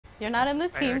You're not in the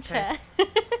team chat.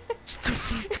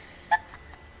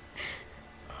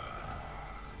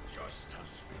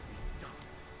 Justice will be done.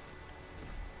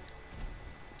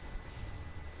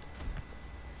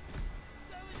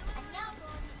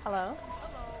 Hello?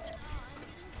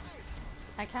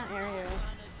 I can't hear you.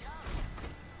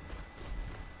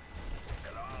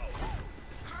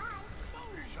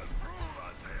 We shall prove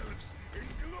ourselves in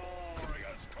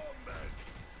glorious combat.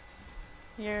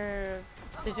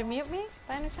 Did you mute me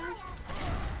by any chance?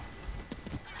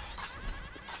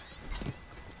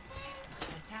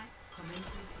 Attack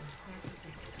commences in 30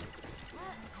 seconds.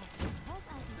 Well, I suppose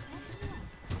I'll be catching up,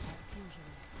 as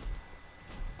usual.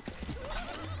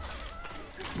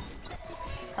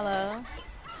 Hello?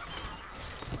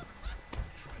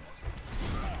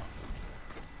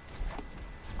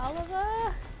 Oliver?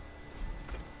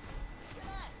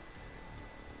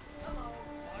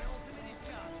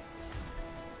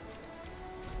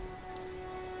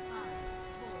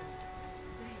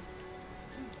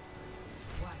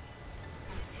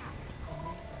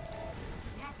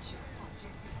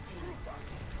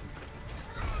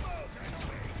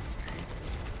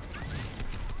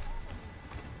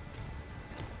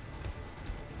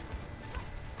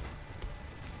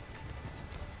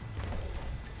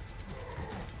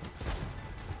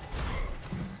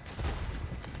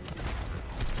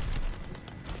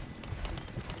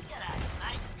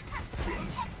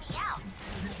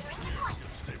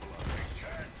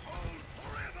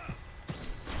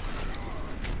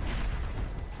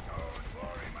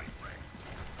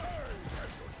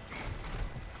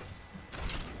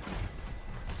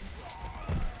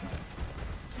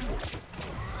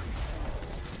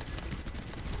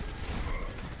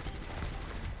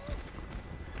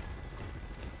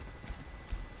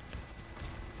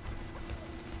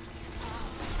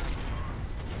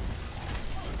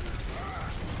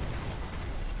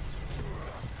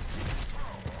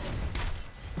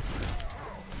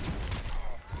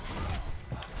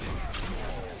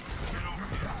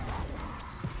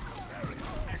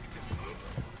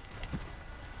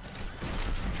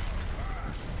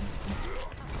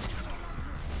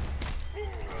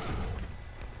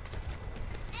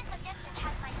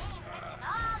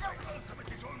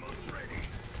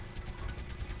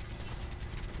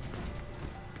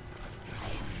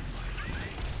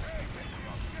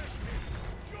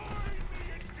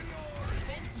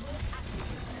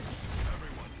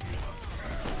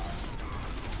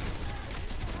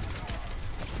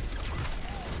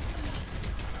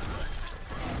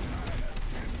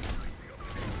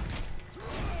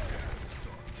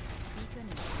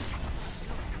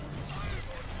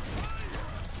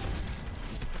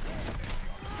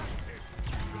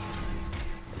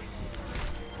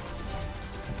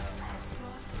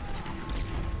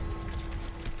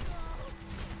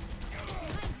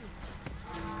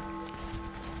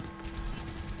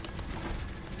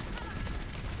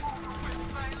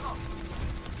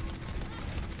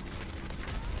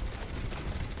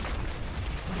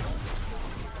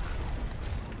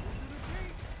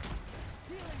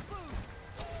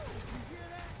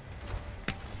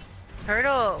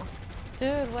 Turtle.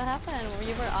 Dude, what happened?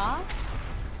 You were off?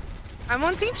 I'm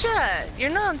on team chat. You're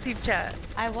not on team chat.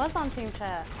 I was on team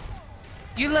chat.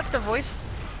 You left the voice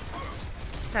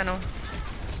panel.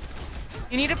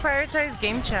 You need to prioritize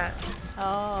game chat.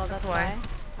 Oh, that's why.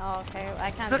 Oh, okay.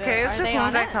 I can't It's okay. do it. It's Are just they one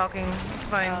on guy it? talking. It's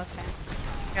fine. Oh, okay.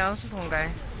 Yeah, it's just one guy.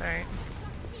 Sorry.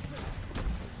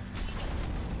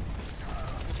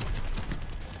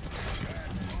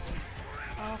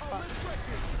 Oh, fuck.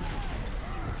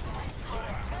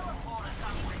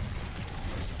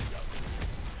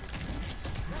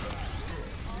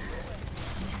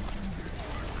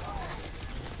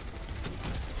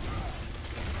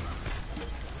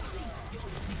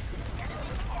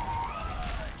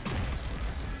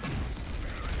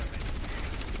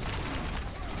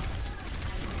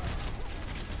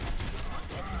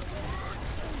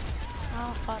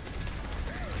 Oh, fuck.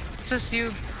 It's just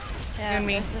you. Yeah, and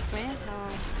me. Is this me? No.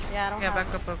 Yeah, I don't have...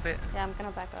 back up a bit. Yeah, I'm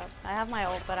gonna back up. I have my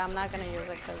ult, but I'm not gonna use it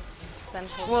because then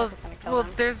he's Well, gonna kill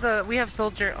him. there's a... We have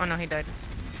soldier... Oh no, he died.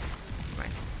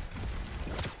 Fine.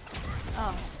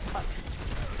 Oh, fuck.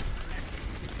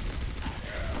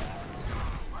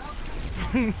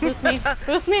 Who's me?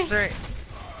 Who's me? Sorry.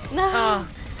 No! Oh.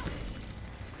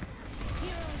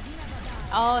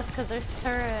 Oh, it's because there's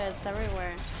turrets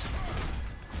everywhere.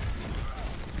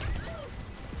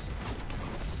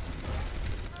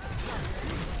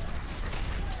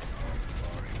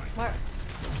 Where?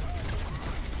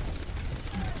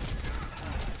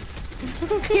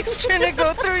 He's trying to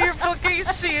go through your fucking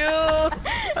shield.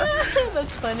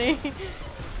 That's funny.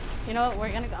 You know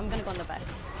what? I'm gonna go in the back.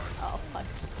 Oh fuck.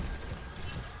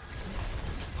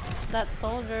 That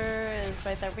soldier is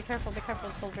right there. Be careful,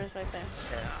 soldier's right there.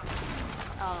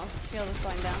 Oh, shield is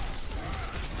going down.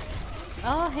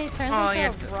 Oh, he turns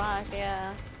into a rock,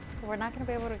 yeah. We're not gonna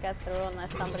be able to get through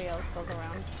unless somebody else goes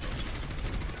around.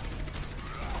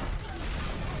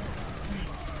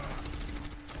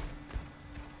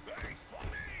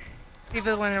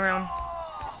 People went around.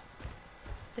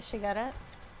 Did she get it?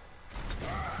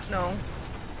 No.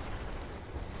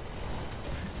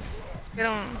 Get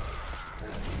on.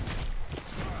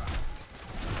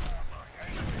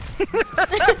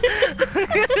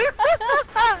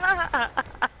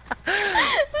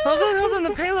 Hold on,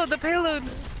 the payload.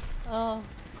 Oh,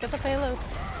 get the payload.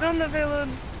 Get on the payload.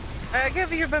 I can't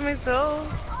be here by myself.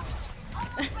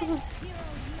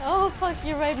 Oh fuck,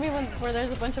 you ride me where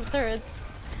there's a bunch of turrets.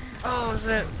 Oh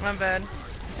shit, my bad.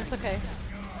 It's okay.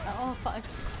 Oh fuck.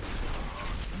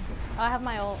 Oh, I have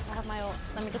my ult.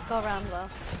 Let me just go around though.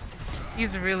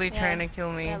 He's really trying to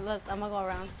kill me. Yeah, I'm gonna go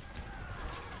around.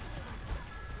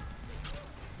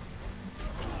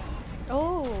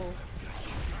 Oh.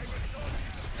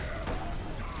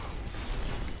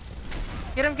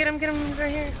 Get him, he's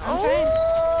right here.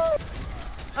 Oh!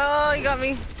 Oh, he got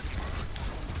me.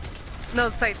 No,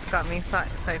 Sight's got me.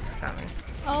 Sight's got me.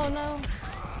 Oh no.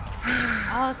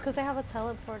 Oh, it's because they have a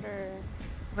teleporter.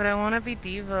 But I want to be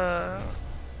Diva.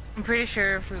 I'm pretty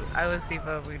sure if I was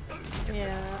Diva, we'd be.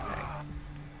 Yeah.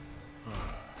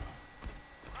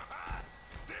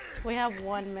 We have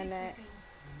 1 minute.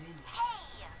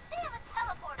 Hey, they have a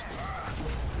teleporter.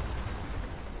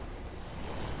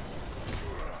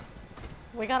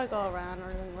 We gotta go around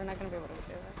or we're not gonna be able to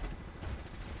do it.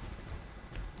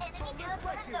 Enemy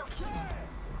teleporter located.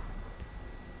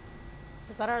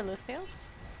 Is that our Lucio?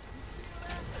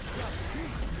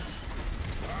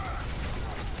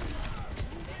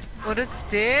 What a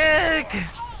dick!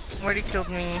 Already killed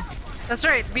me. That's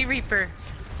right, be Reaper.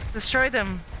 Destroy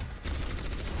them.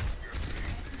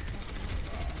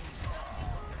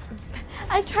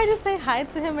 I tried to say hi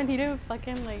to him and he didn't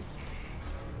fucking like...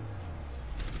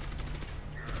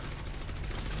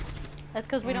 That's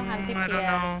because we don't have DPS. I don't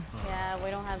know. Yeah,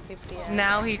 we don't have DPS.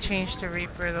 Now he changed to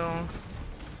Reaper though.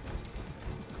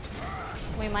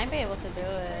 We might be able to do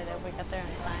it if we get there in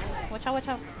time. Watch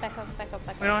out, back up.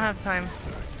 We don't have time.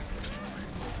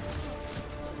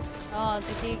 Oh,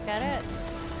 did he get it?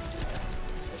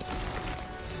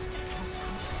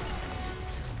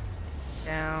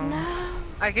 Down. No.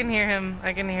 I can hear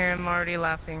him already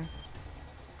laughing.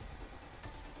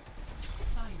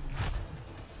 Finals.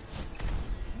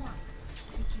 1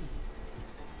 to 2.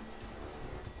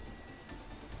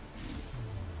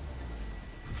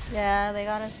 Yeah, they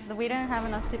got us. We didn't have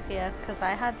enough DPS because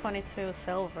I had 22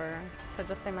 silver. So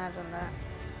just imagine that.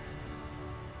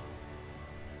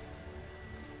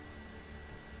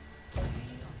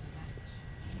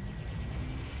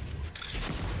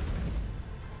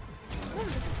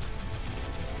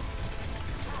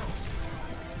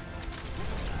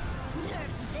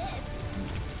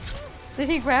 Did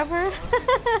he grab her?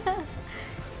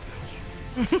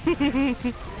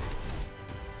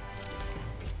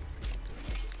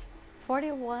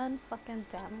 41 fucking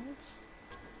damage.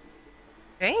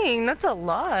 Dang, that's a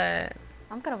lot.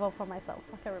 I'm gonna vote for myself.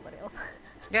 Fuck everybody else.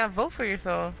 Yeah, vote for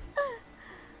yourself.